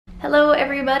Hello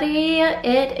everybody,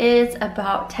 it is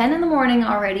about 10 in the morning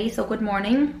already, so good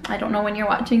morning. I don't know when you're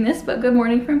watching this, but good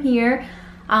morning from here.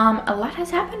 A lot has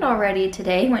happened already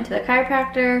today. Went to the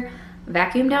chiropractor,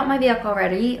 vacuumed out my vehicle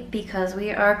already because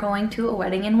we are going to a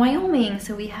wedding in Wyoming.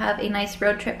 So we have a nice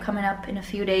road trip coming up in a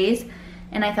few days,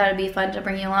 and I thought it'd be fun to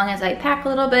bring you along as I pack a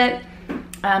little bit,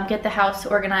 get the house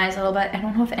organized a little bit. I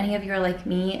don't know if any of you are like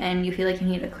me and you feel like you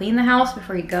need to clean the house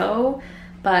before you go,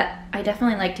 but I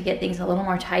definitely like to get things a little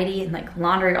more tidy and like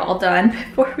laundry all done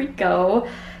before we go,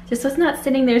 just so it's not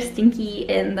sitting there stinky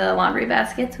in the laundry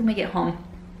baskets when we get home.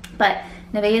 But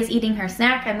Nevaeh's eating her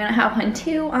snack. I'm gonna have one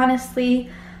too, honestly.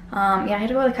 Yeah, I had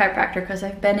to go to the chiropractor because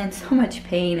I've been in so much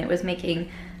pain. It was making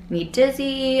me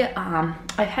dizzy.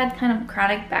 I've had kind of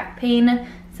chronic back pain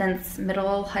since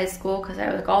middle high school because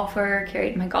I was a golfer,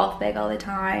 carried my golf bag all the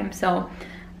time. So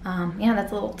yeah,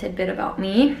 that's a little tidbit about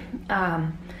me.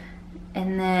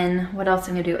 And then what else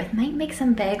I'm gonna do? I might make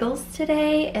some bagels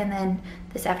today, and then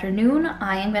this afternoon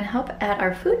I am gonna help at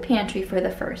our food pantry for the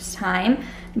first time.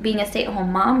 Being a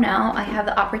stay-at-home mom now, I have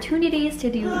the opportunities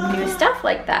to do new stuff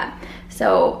like that.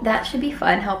 So that should be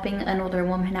fun, helping an older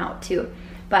woman out too.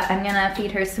 But I'm gonna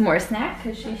feed her some more snack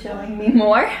because she's showing me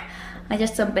more. I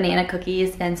just some banana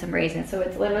cookies and some raisins. So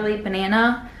it's literally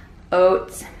banana,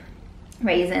 oats,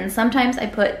 raisins. Sometimes I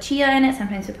put chia in it,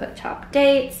 sometimes I put chopped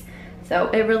dates. So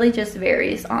it really just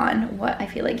varies on what I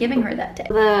feel like giving her that day.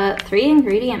 The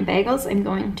 3-ingredient bagels I'm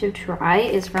going to try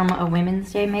is from a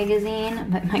Women's Day magazine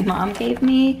that my mom gave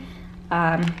me.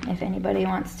 If anybody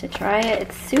wants to try it,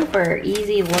 it's super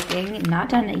easy looking, not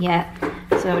done it yet.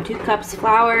 So 2 cups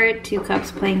flour, 2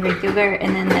 cups plain Greek yogurt,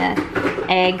 and then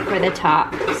the egg for the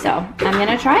top. So I'm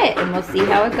gonna try it and we'll see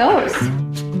how it goes.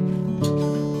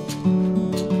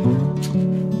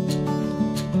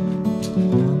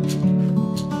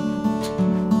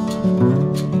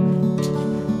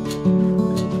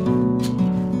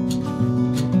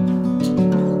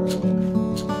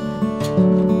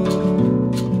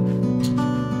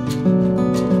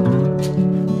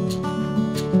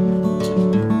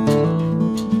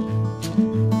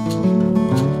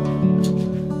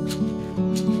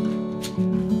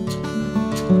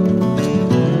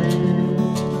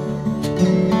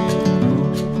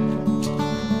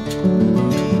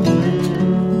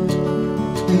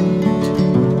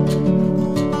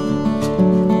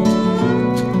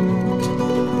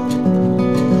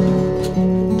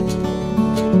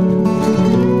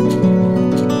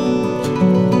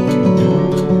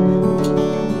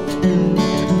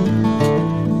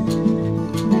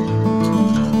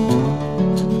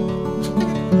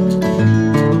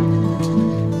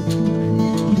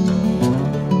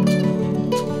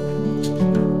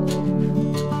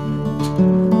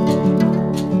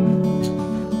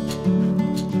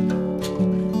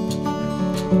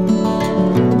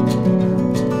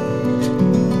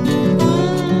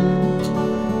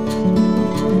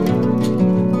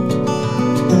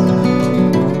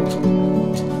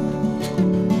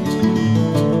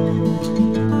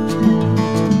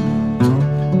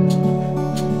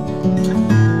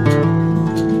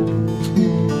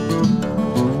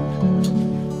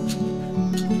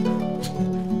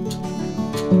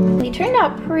 Turned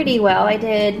out pretty well. I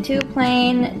did 2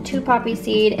 plain, 2 poppy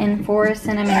seed, and 4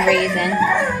 cinnamon raisin.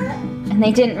 And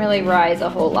they didn't really rise a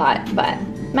whole lot, but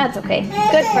that's okay.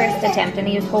 Good first attempt, and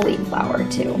I used whole wheat flour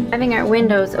too. Having our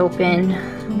windows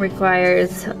open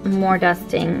requires more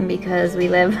dusting because we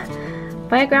live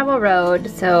by a gravel road,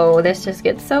 so this just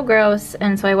gets so gross.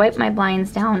 And so I wipe my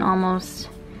blinds down almost,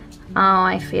 oh,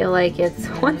 I feel like it's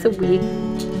once a week.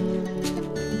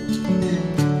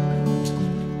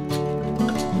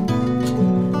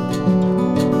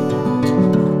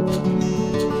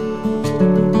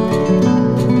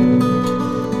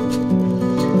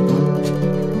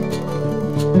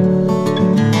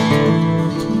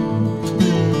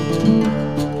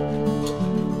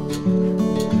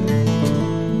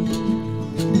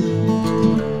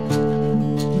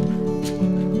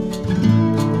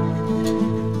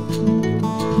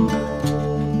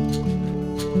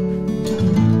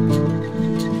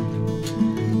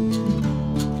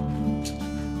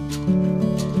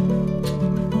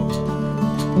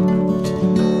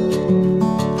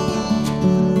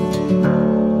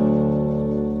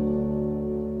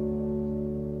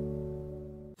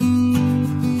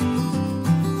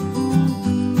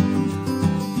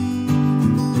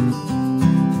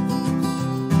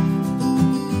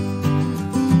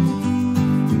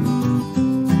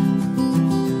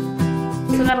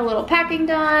 got a little packing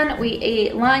done. We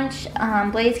ate lunch.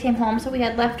 Blaze came home, so we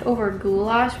had leftover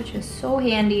goulash, which is so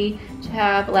handy to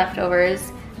have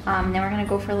leftovers. Then we're gonna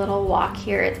go for a little walk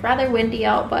here. It's rather windy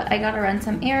out, but I gotta run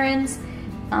some errands.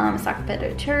 sock bed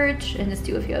at church, and just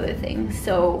do a few other things.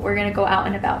 So we're gonna go out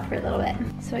and about for a little bit.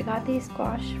 So I got these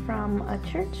squash from a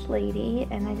church lady,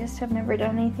 and I just have never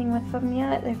done anything with them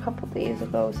yet. They're a couple days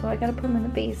ago, so I gotta put them in the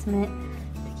basement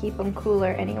to keep them cooler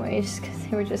anyways, because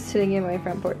they were just sitting in my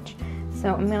front porch.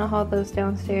 So I'm gonna haul those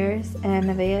downstairs, and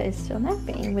Nevaeh is still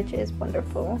napping, which is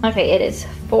wonderful. Okay, it is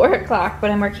 4 o'clock, but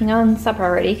I'm working on supper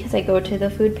already because I go to the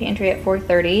food pantry at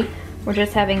 4:30. We're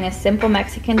just having this simple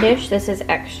Mexican dish. This is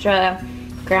extra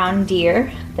ground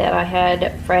deer that I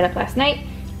had fried up last night.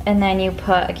 And then you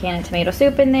put a can of tomato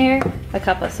soup in there, a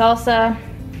cup of salsa,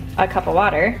 a cup of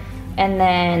water, and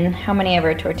then how many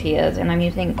ever tortillas, and I'm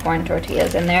using corn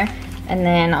tortillas in there. And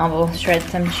then I'll shred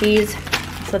some cheese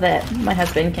so that my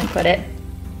husband can put it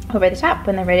over the top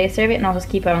when they're ready to serve it, and I'll just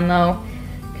keep it on low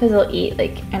because they'll eat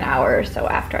like an hour or so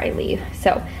after I leave.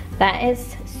 So that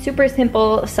is super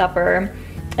simple supper.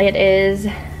 It is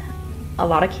a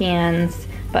lot of cans,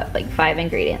 but like 5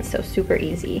 ingredients, so super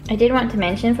easy. I did want to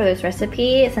mention for this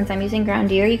recipe, since I'm using ground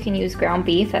deer, you can use ground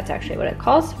beef. That's actually what it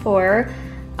calls for.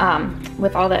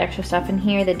 With all the extra stuff in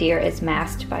here, the deer is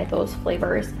masked by those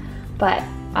flavors. But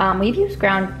we've used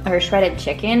ground or shredded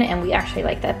chicken, and we actually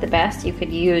like that the best. You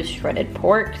could use shredded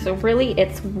pork. So really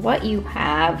it's what you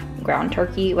have, ground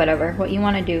turkey, whatever, what you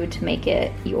want to do to make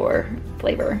it your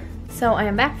flavor. So I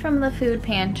am back from the food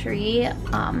pantry. It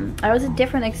was a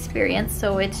different experience,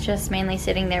 so it's just mainly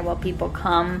sitting there while people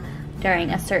come during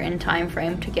a certain time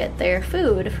frame to get their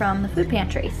food from the food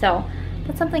pantry. So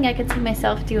that's something I could see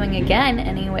myself doing again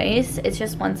anyways. It's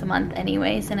just once a month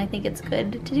anyways, and I think it's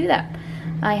good to do that.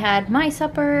 I had my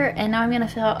supper, and now I'm gonna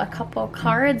fill out a couple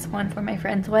cards, one for my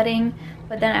friend's wedding,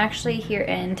 but then actually here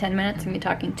in 10 minutes I'm gonna be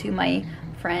talking to my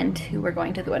friend who we're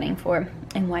going to the wedding for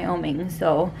in Wyoming.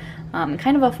 So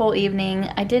kind of a full evening.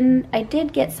 I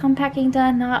did get some packing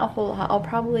done, not a whole lot. I'll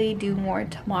probably do more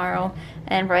tomorrow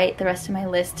and write the rest of my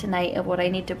list tonight of what I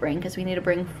need to bring, because we need to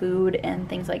bring food and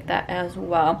things like that as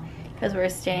well, because we're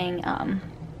staying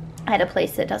at a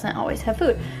place that doesn't always have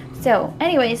food. So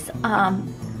anyways,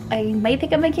 I might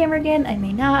pick up my camera again, I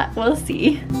may not, we'll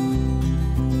see.